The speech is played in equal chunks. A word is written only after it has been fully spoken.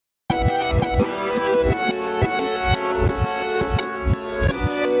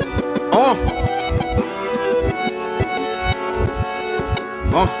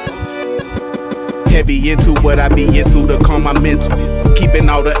be into, what I be into to calm my mental. Keeping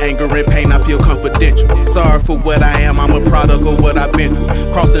all the anger and pain, I feel confidential. Sorry for what I am, I'm a product of what I've been through.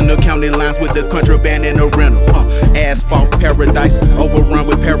 Crossing the county lines with the contraband and the rental. Asphalt, paradise, overrun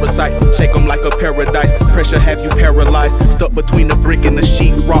with parasites. Shake them like a paradise, pressure have you paralyzed. Stuck between the brick and the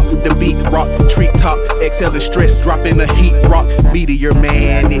sheet rock, the beat rock, tree top, exhaling stress, dropping the heat rock. Meteor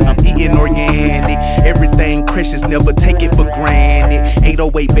Man, I'm eating organic. Everything precious, never take it for granted.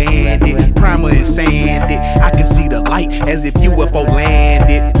 808 bandit, primer and sand it. I can see the light as if U.F.O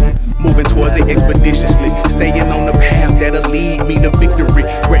landed. Moving towards it expeditiously, staying on the path that'll lead me to victory.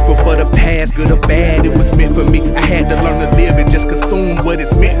 Grateful for the past, good or bad, it was meant for me. I had to learn to live and just consume what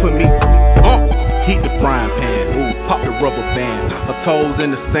is meant for me. Heat the frying pan, ooh, pop the rubber band. Her toes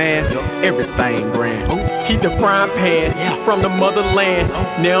in the sand, everything grand. Heat the frying pan, from the motherland.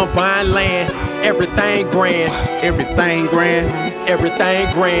 Now I'm buying land, everything grand. Everything grand,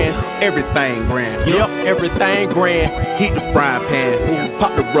 everything grand, everything grand. Yep, everything grand. Heat the frying pan, ooh,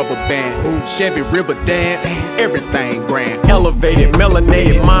 pop the rubber band. Ooh, Chevy River dance, everything grand. Elevated,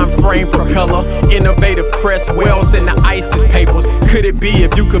 melanated, mind frame propeller. Innovative crest, wells in the ISIS papers. Could it be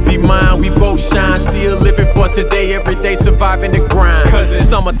if you could be mine? We both shine, still living for today, every day surviving the grind. Cause it's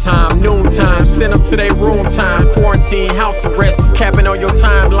summertime, noontime, send them to their room time. Quarantine, house arrest, capping on your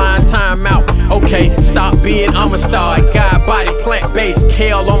timeline, time out. Okay, stop being, I'm a star. God body, plant-based,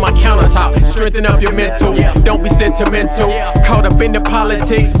 kale on my countertop. Strengthen up your mental, don't be sentimental. Caught up in the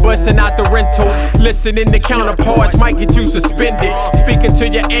politics, busting out the rental. Listening to counterparts might get you suspended. Speaking to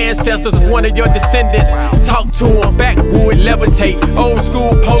your ancestors, one of your descendants. Talk to them, BackWudz, levitate. Old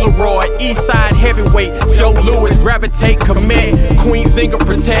school Polaroid, east side heavyweight. Joe Lewis, gravitate, commit. Queen Zinger,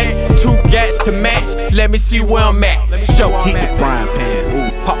 protect. 2 gats to match, let me see where I'm at. Show heat the frying pan,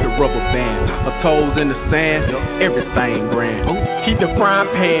 ooh, pop the rubber band. Her toes in the sand, everything grand. Heat the frying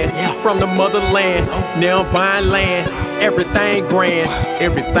pan, from the motherland. Now I'm buying land, everything grand.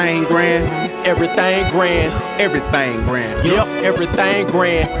 Everything grand, everything grand, everything grand. Yep, everything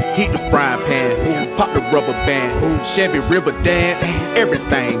grand. Heat the frying pan, ooh, pop the rubber band. Ooh, Chevy River dance,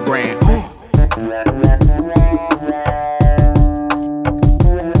 everything grand.